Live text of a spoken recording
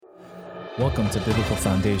Welcome to Biblical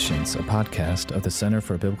Foundations, a podcast of the Center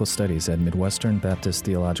for Biblical Studies at Midwestern Baptist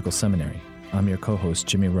Theological Seminary. I'm your co-host,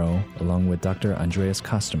 Jimmy Rowe, along with Dr. Andreas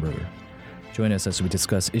Kostenberger. Join us as we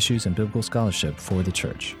discuss issues in biblical scholarship for the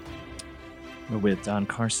church. We're with Don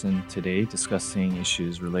Carson today discussing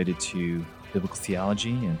issues related to biblical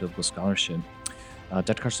theology and biblical scholarship.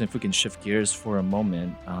 Dr. Carson, if we can shift gears for a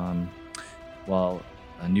moment, while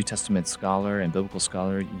a New Testament scholar and biblical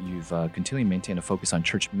scholar, you've continually maintained a focus on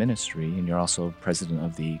church ministry, and you're also president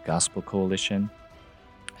of the Gospel Coalition.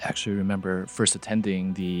 I actually remember first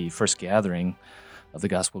attending the first gathering of the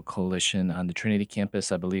Gospel Coalition on the Trinity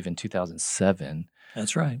campus, I believe in 2007.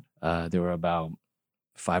 That's right. There were about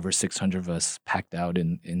 500 or 600 of us packed out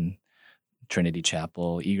in Trinity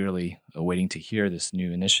Chapel, eagerly waiting to hear this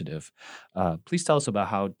new initiative. Please tell us about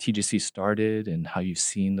how TGC started and how you've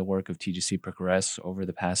seen the work of TGC progress over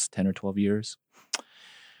the past 10 or 12 years.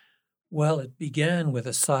 Well, it began with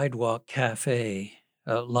a sidewalk cafe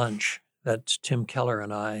lunch that Tim Keller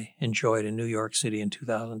and I enjoyed in New York City in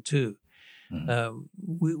 2002.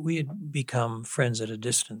 We had become friends at a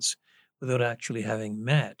distance without actually having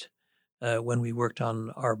met when we worked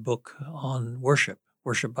on our book on worship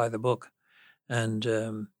by the book. And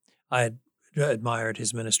I had admired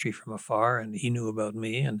his ministry from afar, and he knew about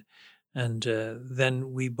me. And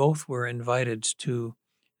then we both were invited to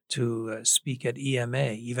speak at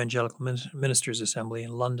EMA, Evangelical Ministers Assembly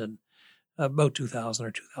in London, about 2000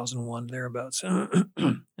 or 2001, thereabouts.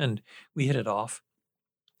 And we hit it off.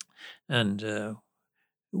 And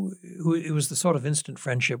it was the sort of instant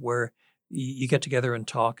friendship where you get together and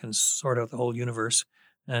talk and sort out the whole universe,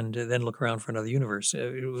 and then look around for another universe.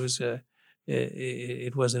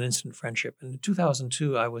 It was an instant friendship. In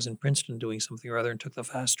 2002, I was in Princeton doing something or other and took the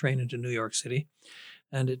fast train into New York City.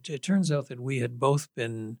 And it turns out that we had both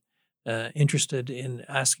been interested in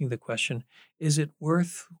asking the question, is it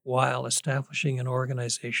worthwhile establishing an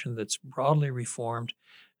organization that's broadly reformed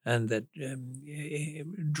and that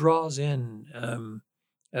draws in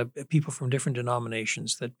people from different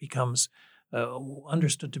denominations, that becomes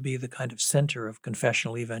understood to be the kind of center of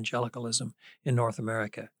confessional evangelicalism in North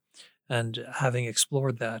America? And having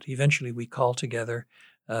explored that, eventually we called together,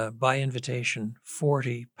 by invitation,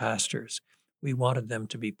 40 pastors. We wanted them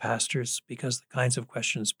to be pastors because the kinds of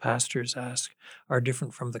questions pastors ask are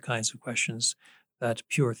different from the kinds of questions that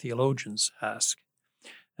pure theologians ask.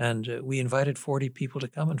 And we invited 40 people to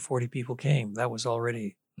come, and 40 people came. That was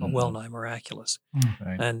already well-nigh miraculous.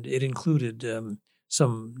 Right. And it included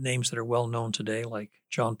some names that are well known today, like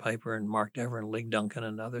John Piper and Mark Dever and Lig Duncan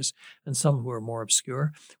and others, and some who are more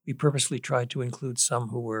obscure. We purposely tried to include some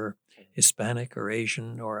who were Hispanic or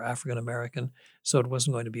Asian or African American, so it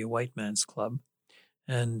wasn't going to be a white man's club.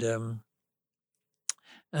 And there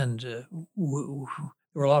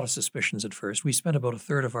were a lot of suspicions at first. We spent about a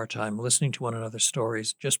third of our time listening to one another's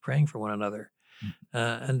stories, just praying for one another.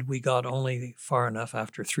 And we got only far enough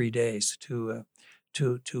after 3 days to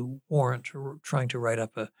warrant trying to write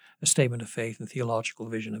up a statement of faith and theological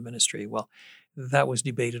vision of ministry. Well, that was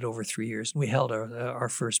debated over 3 years, and we held our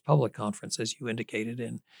first public conference, as you indicated,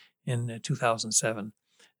 in 2007.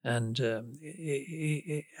 And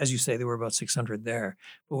as you say, there were about 600 there.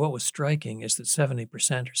 But what was striking is that 70%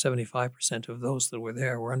 or 75% of those that were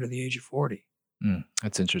there were under the age of 40.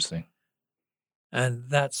 That's interesting. And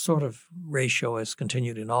that sort of ratio has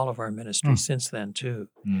continued in all of our ministries since then, too.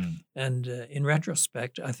 And in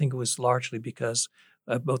retrospect, I think it was largely because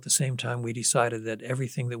about the same time we decided that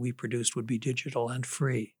everything that we produced would be digital and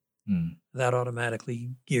free. That automatically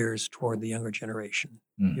gears toward the younger generation.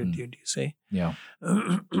 Do you see? Yeah.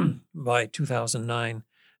 By 2009,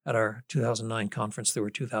 at our 2009 conference, there were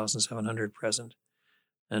 2,700 present.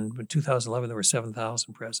 And in 2011, there were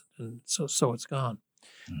 7,000 present. And so it's gone.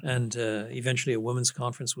 And eventually a women's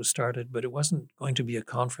conference was started, but it wasn't going to be a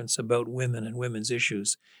conference about women and women's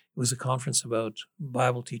issues. It was a conference about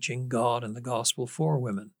Bible teaching, God, and the gospel for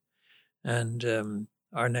women. And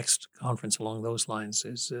our next conference along those lines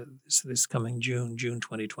is this coming June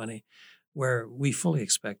 2020, where we fully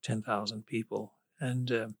expect 10,000 people.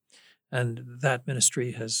 And that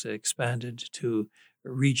ministry has expanded to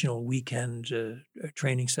regional weekend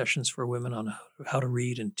training sessions for women on how to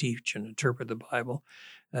read and teach and interpret the Bible,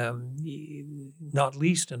 not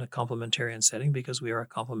least in a complementarian setting, because we are a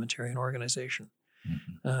complementarian organization.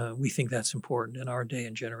 We think that's important in our day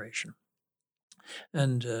and generation.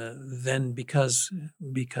 And then because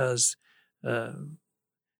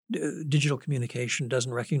digital communication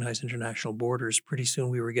doesn't recognize international borders, pretty soon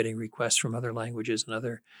we were getting requests from other languages and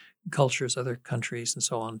other cultures, other countries, and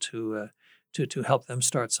so on to help them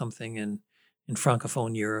start something in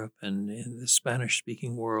Francophone Europe and in the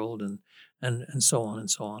Spanish-speaking world, and so on and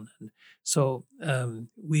so on. And so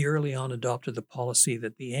we early on adopted the policy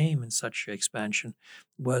that the aim in such expansion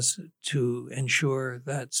was to ensure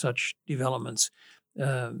that such developments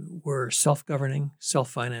were self-governing,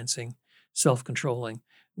 self-financing, self-controlling.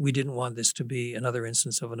 We didn't want this to be another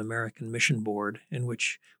instance of an American mission board in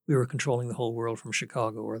which we were controlling the whole world from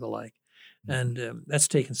Chicago or the like. And that's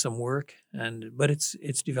taken some work, but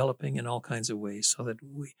it's developing in all kinds of ways so that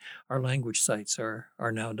our language sites are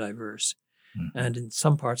now diverse. And in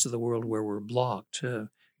some parts of the world where we're blocked,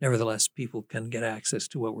 nevertheless, people can get access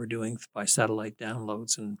to what we're doing by satellite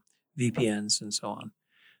downloads and VPNs and so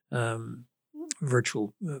on.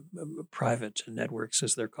 Virtual private networks,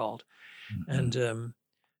 as they're called. And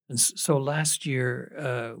so last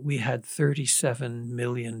year, we had 37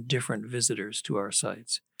 million different visitors to our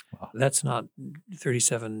sites. Wow. That's not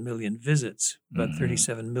 37 million visits, but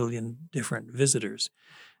 37 million different visitors,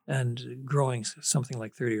 and growing something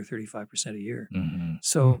like 30 or 35% a year.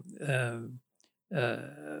 So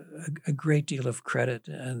a great deal of credit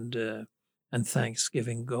and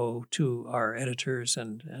thanksgiving go to our editors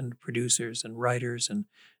and producers and writers and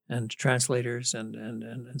translators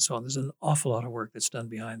and so on. There's an awful lot of work that's done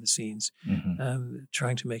behind the scenes,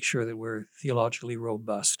 trying to make sure that we're theologically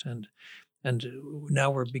robust. And now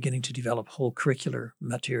we're beginning to develop whole curricular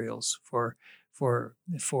materials for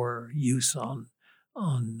use on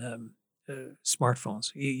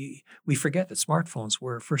smartphones. We forget that smartphones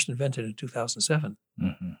were first invented in 2007.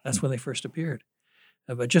 That's when they first appeared.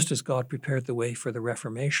 But just as God prepared the way for the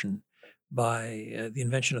Reformation by the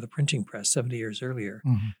invention of the printing press 70 years earlier,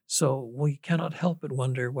 so we cannot help but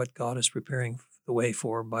wonder what God is preparing the way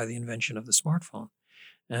for by the invention of the smartphone.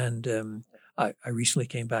 And I recently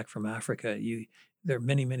came back from Africa. There are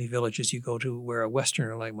many, many villages you go to where a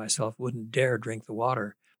Westerner like myself wouldn't dare drink the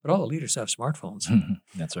water, but all the leaders have smartphones.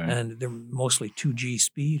 That's right. And they're mostly 2G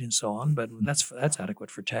speed and so on, but that's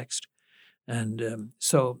adequate for text. And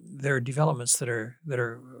so there are developments that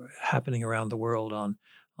are happening around the world on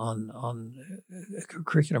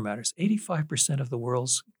curricular matters. 85% of the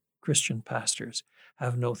world's Christian pastors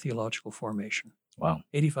have no theological formation. Wow.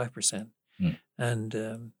 85%.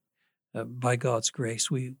 And by God's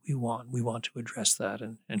grace, we want to address that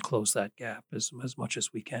and close that gap as much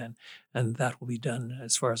as we can, and that will be done,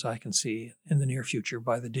 as far as I can see, in the near future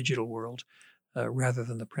by the digital world rather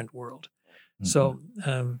than the print world. So,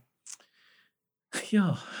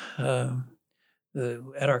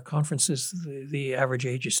 at our conferences, the average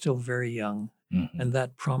age is still very young, and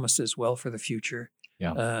that promises well for the future.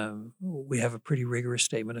 Yeah. We have a pretty rigorous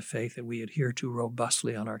statement of faith that we adhere to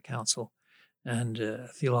robustly on our council, and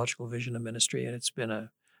theological vision of ministry, and it's been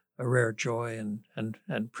a rare joy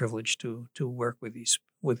and privilege to work with these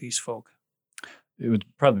folk. It would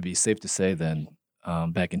probably be safe to say then,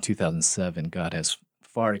 back in 2007, God has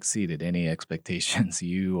far exceeded any expectations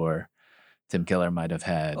you or Tim Keller might have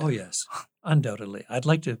had. Oh yes, undoubtedly. I'd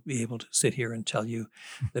like to be able to sit here and tell you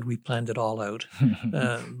that we planned it all out,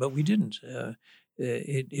 but we didn't.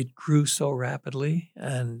 It grew so rapidly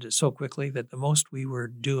and so quickly that the most we were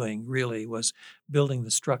doing really was building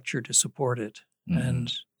the structure to support it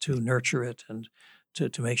and to nurture it and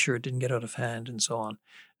to make sure it didn't get out of hand and so on.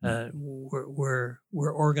 We're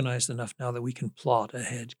organized enough now that we can plot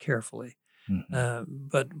ahead carefully,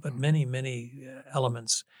 but many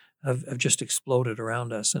elements have just exploded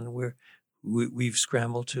around us, and we've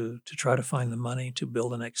scrambled to try to find the money to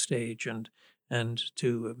build the next stage and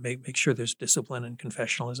to make sure there's discipline and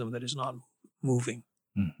confessionalism that is not moving.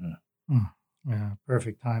 Yeah,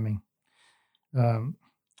 perfect timing. Now,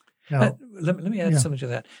 let me add something to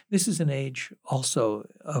that. This is an age also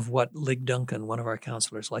of what Lig Duncan, one of our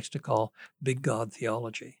counselors, likes to call big God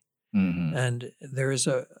theology. And there is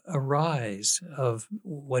a rise of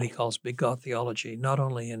what he calls big God theology, not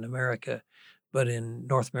only in America, but in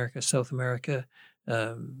North America, South America,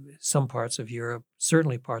 some parts of Europe,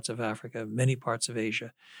 certainly parts of Africa, many parts of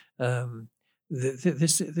Asia.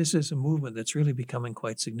 This is a movement that's really becoming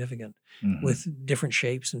quite significant with different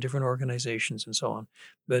shapes and different organizations and so on.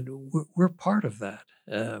 But we're part of that,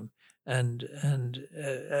 and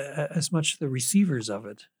as much the receivers of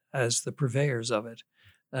it as the purveyors of it.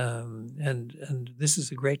 And this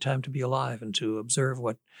is a great time to be alive and to observe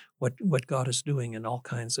what God is doing in all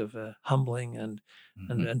kinds of humbling and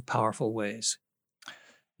powerful ways.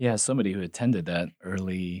 Yeah, somebody who attended that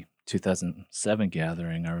early 2007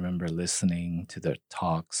 gathering, I remember listening to their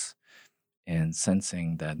talks and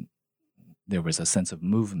sensing that there was a sense of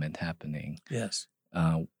movement happening. Yes.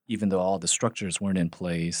 Even though all the structures weren't in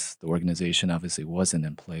place, the organization obviously wasn't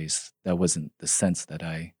in place, that wasn't the sense that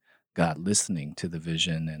I got listening to the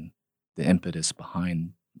vision and the impetus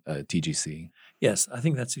behind TGC. Yes, I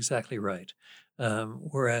think that's exactly right.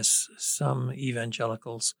 Whereas some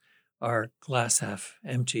evangelicals are glass half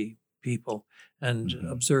empty people and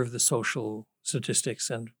observe the social statistics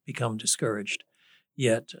and become discouraged.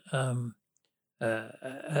 Yet,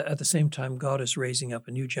 at the same time, God is raising up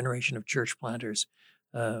a new generation of church planters.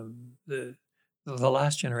 The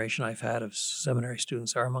last generation I've had of seminary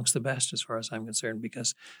students are amongst the best as far as I'm concerned,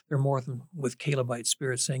 because they're more than with Calebite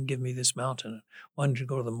spirit saying, give me this mountain, wanting to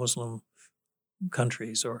go to the Muslim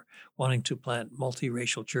countries or wanting to plant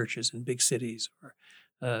multiracial churches in big cities, or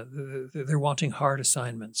they're wanting hard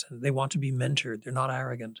assignments and they want to be mentored. They're not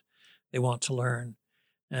arrogant. They want to learn.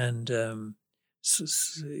 And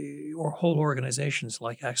or whole organizations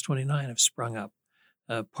like Acts 29 have sprung up,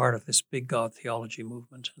 part of this big God theology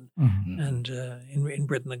movement, and in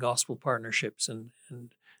Britain the Gospel Partnerships and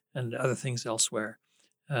other things elsewhere,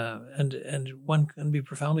 and one can be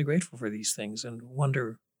profoundly grateful for these things and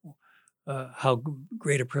wonder how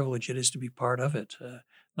great a privilege it is to be part of it,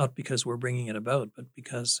 not because we're bringing it about, but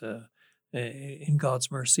because in God's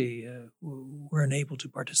mercy we're enabled to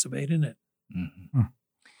participate in it. Mm-hmm.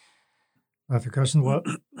 Dr. Carson,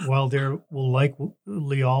 while there will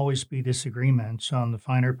likely always be disagreements on the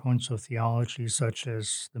finer points of theology, such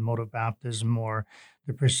as the mode of baptism or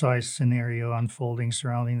the precise scenario unfolding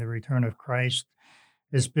surrounding the return of Christ,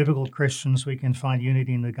 as biblical Christians, we can find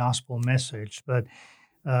unity in the gospel message. But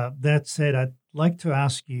that said, I'd like to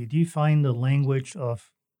ask you, do you find the language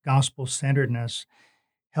of gospel-centeredness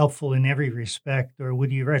helpful in every respect, or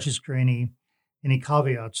would you register any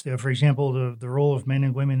caveats there? For example, the role of men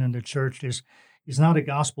and women in the church is not a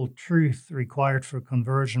gospel truth required for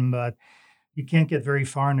conversion, but you can't get very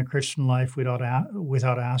far in the Christian life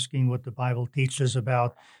without asking what the Bible teaches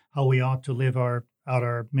about how we ought to live out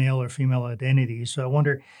our male or female identity. So I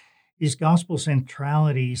wonder, is gospel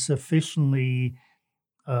centrality sufficiently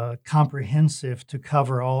comprehensive to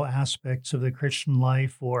cover all aspects of the Christian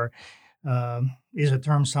life, or is a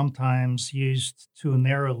term sometimes used too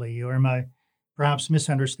narrowly, or am I perhaps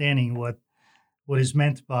misunderstanding what is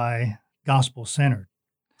meant by gospel-centered?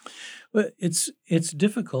 Well, it's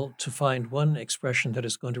difficult to find one expression that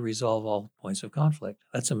is going to resolve all points of conflict.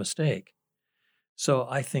 That's a mistake. So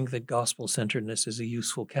I think that gospel-centeredness is a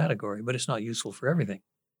useful category, but it's not useful for everything.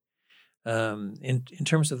 In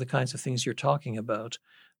terms of the kinds of things you're talking about,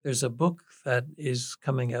 there's a book that is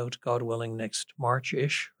coming out, God willing, next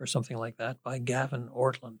March-ish or something like that, by Gavin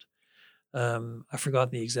Ortland. I've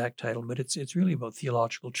forgotten the exact title, but it's really about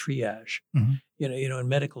theological triage. Mm-hmm. You know, in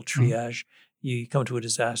medical triage, you come to a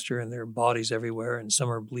disaster and there are bodies everywhere, and some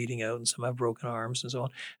are bleeding out and some have broken arms and so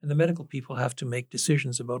on. And the medical people have to make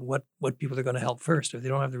decisions about what people are going to help first. If they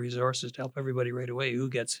don't have the resources to help everybody right away, who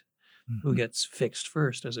gets fixed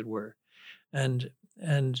first, as it were. And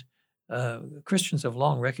Christians have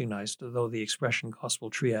long recognized, though the expression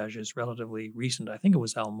gospel triage is relatively recent. I think it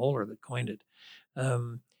was Al Mohler that coined it.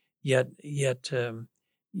 Yet,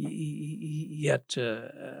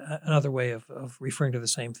 another way of referring to the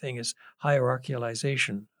same thing is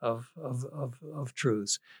hierarchialization of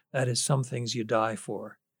truths. That is, some things you die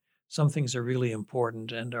for. Some things are really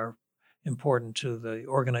important and are important to the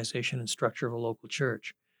organization and structure of a local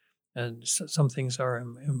church. And some things are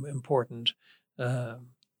important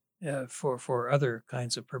for other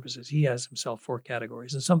kinds of purposes. He has himself 4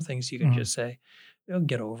 categories, and some things you can just say,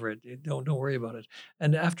 get over it, don't worry about it.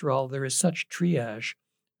 And after all, there is such triage,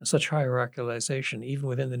 such hierarchicalization, even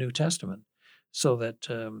within the New Testament, so that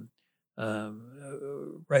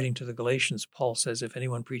writing to the Galatians, Paul says, if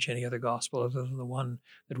anyone preach any other gospel other than the one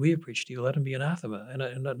that we have preached to you, let him be anathema. And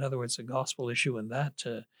in other words, a gospel issue in that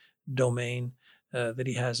domain that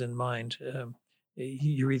he has in mind,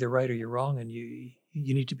 you're either right or you're wrong, and you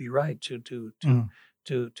need to be right to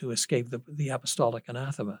escape the apostolic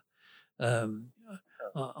anathema.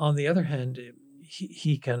 On the other hand,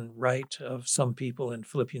 he can write of some people in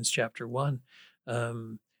Philippians chapter 1.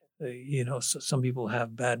 Some people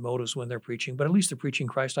have bad motives when they're preaching, but at least they're preaching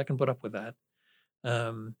Christ. I can put up with that.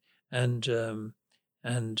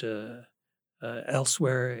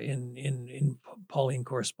 Elsewhere in Pauline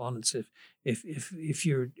correspondence, if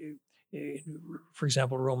you're, for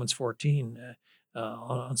example, Romans 14,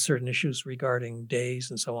 on certain issues regarding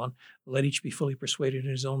days and so on, let each be fully persuaded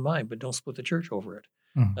in his own mind, but don't split the church over it.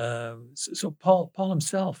 So Paul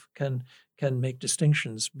himself can make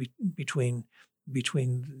distinctions between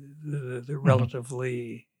the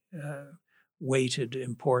relatively weighted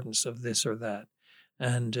importance of this or that,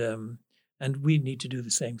 and we need to do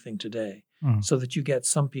the same thing today, so that you get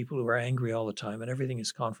some people who are angry all the time and everything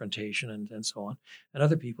is confrontation and so on, and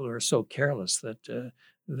other people who are so careless that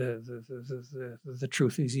the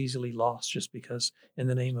truth is easily lost just because, in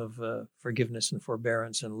the name of forgiveness and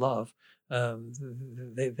forbearance and love,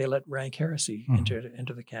 they let rank heresy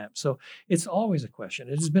enter the camp. So it's always a question.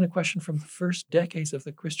 It has been a question from the first decades of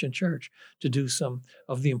the Christian Church to do some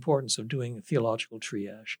of the importance of doing theological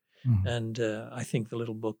triage. And I think the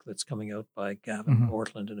little book that's coming out by Gavin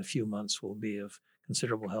Ortland in a few months will be of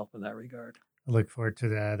considerable help in that regard. I look forward to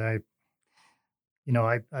that.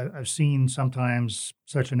 I've seen sometimes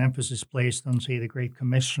such an emphasis placed on, say, the Great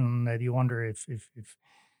Commission that you wonder if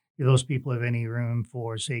those people have any room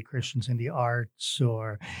for, say, Christians in the arts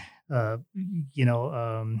or,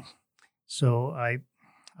 so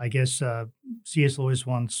I guess C.S. Lewis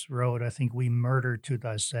once wrote, I think, we murder to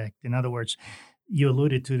dissect. In other words, you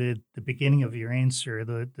alluded to the beginning of your answer,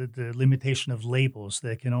 the limitation of labels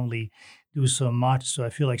that can only do so much. So I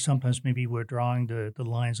feel like sometimes maybe we're drawing the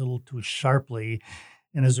lines a little too sharply.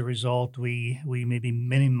 And as a result, we maybe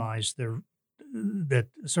minimize that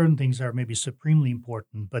certain things are maybe supremely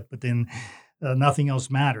important, but then nothing else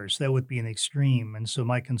matters. That would be an extreme. And so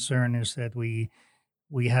my concern is that we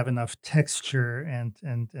have enough texture and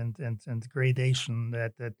gradation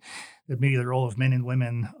that maybe the role of men and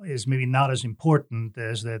women is maybe not as important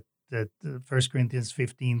as that 1 Corinthians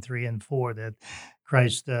 15:3 and 4, that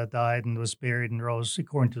Christ died and was buried and rose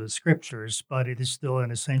according to the scriptures, but it is still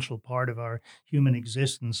an essential part of our human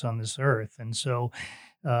existence on this earth. And so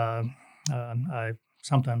I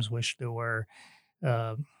sometimes wish there were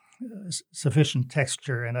sufficient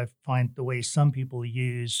texture, and I find the way some people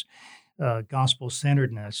use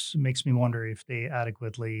gospel-centeredness makes me wonder if they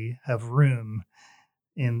adequately have room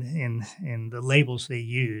in the labels they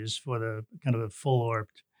use for the kind of a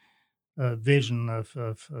full-orbed vision of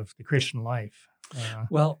the Christian life.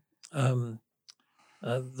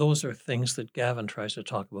 Those are things that Gavin tries to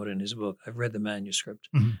talk about in his book. I've read the manuscript,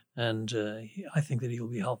 and I think that he'll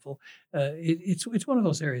be helpful. It's one of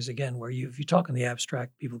those areas, again, where if you talk in the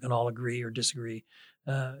abstract, people can all agree or disagree.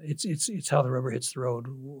 It's how the rubber hits the road,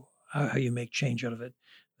 how you make change out of it,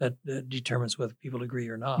 that determines whether people agree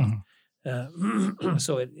or not.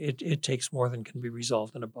 So it takes more than can be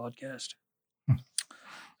resolved in a podcast.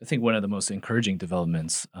 I think one of the most encouraging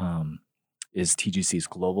developments is TGC's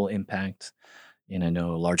global impact. And I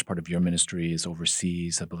know a large part of your ministry is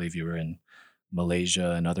overseas. I believe you were in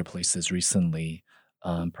Malaysia and other places recently.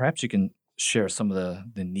 Perhaps you can share some of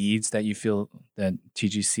the needs that you feel that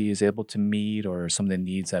TGC is able to meet, or some of the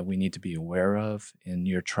needs that we need to be aware of in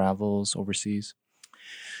your travels overseas.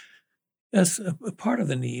 Yes, a part of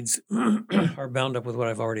the needs are bound up with what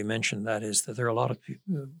I've already mentioned. That is that there are a lot of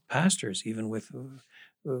pastors, even with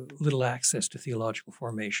little access to theological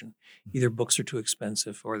formation. Either books are too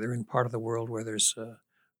expensive, or they're in part of the world where there's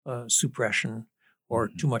suppression or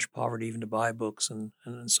too much poverty even to buy books, and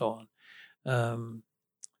so on,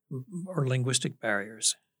 or linguistic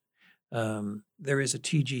barriers. There is a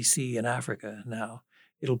TGC in Africa now.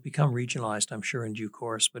 It'll become regionalized, I'm sure, in due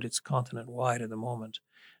course, but it's continent-wide at the moment.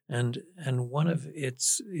 And one of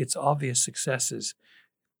its obvious successes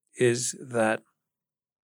is that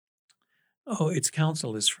its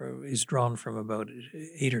council is drawn from about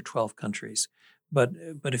 8 or 12 countries. But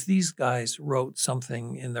if these guys wrote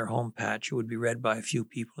something in their home patch, it would be read by a few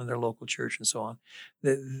people in their local church and so on.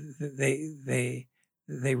 They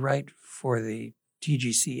write for the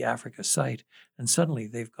TGC Africa site, and suddenly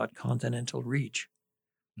they've got continental reach.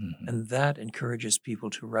 And that encourages people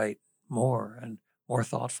to write more and more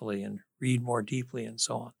thoughtfully and read more deeply and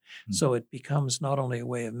so on. So it becomes not only a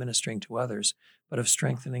way of ministering to others, but of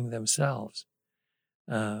strengthening themselves.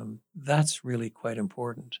 That's really quite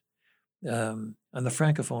important. And the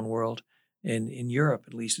Francophone world, in Europe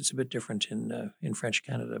at least, it's a bit different in French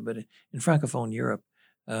Canada, but in Francophone Europe,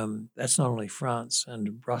 that's not only France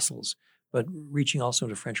and Brussels, but reaching also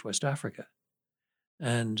to French West Africa.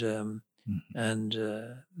 And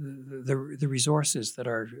the resources that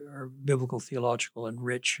are biblical, theological, and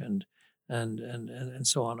rich and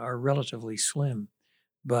so on are relatively slim,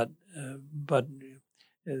 but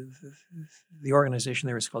the organization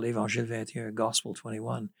there is called Évangile 21, Gospel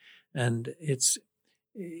 21, and it's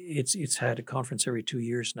had a conference every 2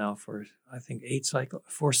 years now for, I think,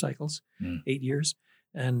 4 cycles, 8 years,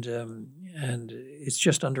 and it's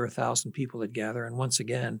just under 1,000 people that gather, and once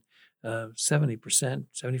again, 70%,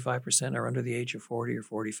 75% are under the age of 40 or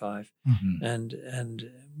 45. And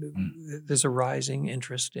there's a rising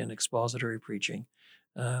interest in expository preaching.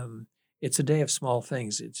 It's a day of small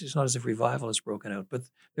things. It's not as if revival has broken out, but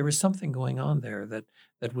there is something going on there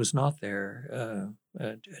that was not there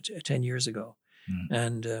 10 years ago.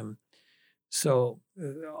 And so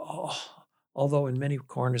although in many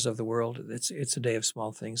corners of the world it's a day of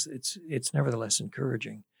small things, it's nevertheless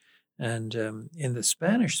encouraging. And in the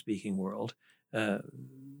Spanish-speaking world,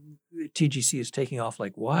 TGC is taking off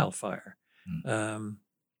like wildfire.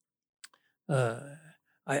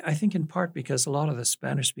 I think in part because a lot of the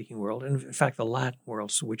Spanish-speaking world, and in fact the Latin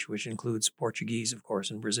world, which includes Portuguese, of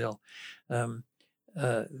course, in Brazil,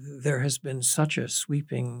 there has been such a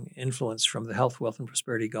sweeping influence from the health, wealth, and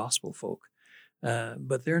prosperity gospel folk.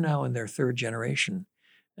 But they're now in their third generation,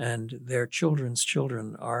 and their children's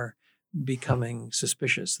children are becoming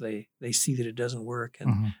suspicious. They see that it doesn't work,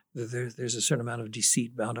 and there's a certain amount of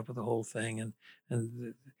deceit bound up with the whole thing.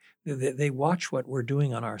 And they watch what we're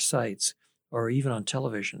doing on our sites or even on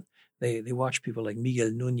television. They watch people like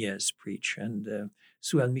Miguel Nunez preach and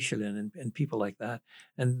Suel Michelin and people like that.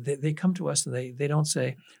 And they come to us and they don't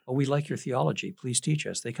say, "Oh, we like your theology, please teach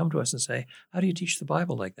us." They come to us and say, "How do you teach the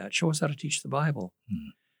Bible like that? Show us how to teach the Bible."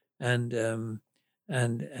 And the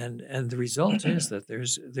result is that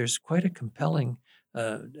there's quite a compelling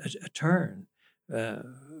a turn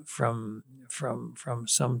from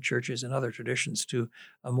some churches and other traditions to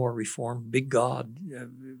a more reformed, big God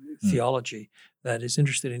theology that is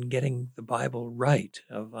interested in getting the Bible right,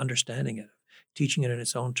 of understanding it, teaching it in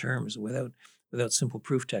its own terms without simple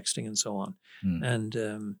proof texting and so on. And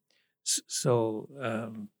so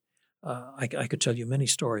I could tell you many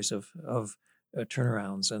stories of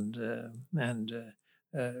turnarounds and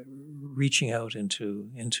reaching out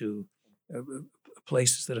into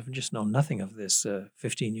places that have just known nothing of this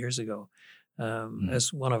 15 years ago.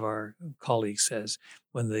 As one of our colleagues says,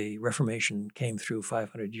 when the Reformation came through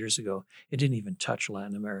 500 years ago, it didn't even touch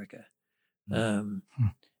Latin America.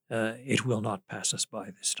 It will not pass us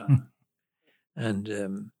by this time.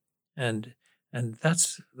 And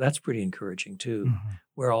that's pretty encouraging too.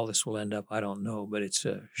 Where all this will end up, I don't know, but it's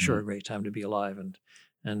sure a great time to be alive and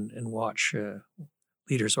watch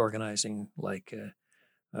leaders organizing like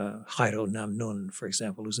Jairo Namnun, for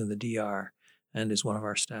example, who's in the DR and is one of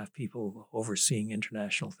our staff people overseeing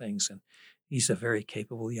international things. And he's a very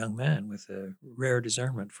capable young man with a rare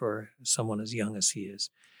discernment for someone as young as he is.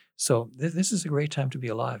 So this is a great time to be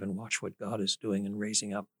alive and watch what God is doing and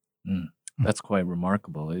raising up. That's quite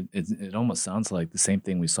remarkable. It almost sounds like the same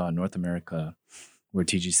thing we saw in North America, where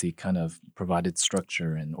TGC kind of provided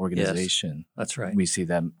structure and organization. Yes, that's right. We see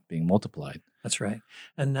that being multiplied. That's right.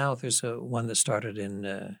 And now there's one that started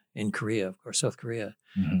in Korea, of course, South Korea,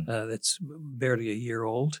 that's barely a year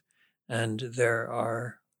old. And there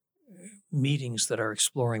are meetings that are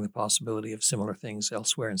exploring the possibility of similar things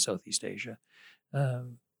elsewhere in Southeast Asia.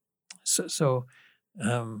 So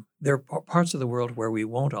there are parts of the world where we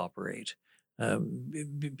won't operate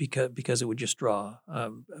because it would just draw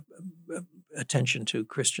attention to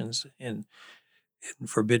Christians in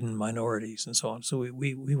forbidden minorities and so on. So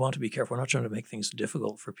we want to be careful. We're not trying to make things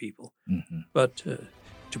difficult for people, but to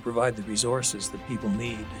provide the resources that people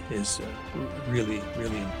need is really,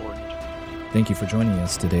 really important. Thank you for joining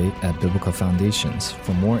us today at Biblical Foundations.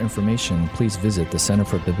 For more information, please visit the Center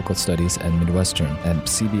for Biblical Studies at Midwestern at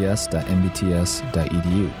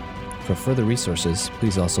cbs.mbts.edu. For further resources,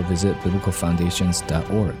 please also visit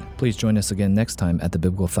biblicalfoundations.org. Please join us again next time at the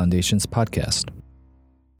Biblical Foundations podcast.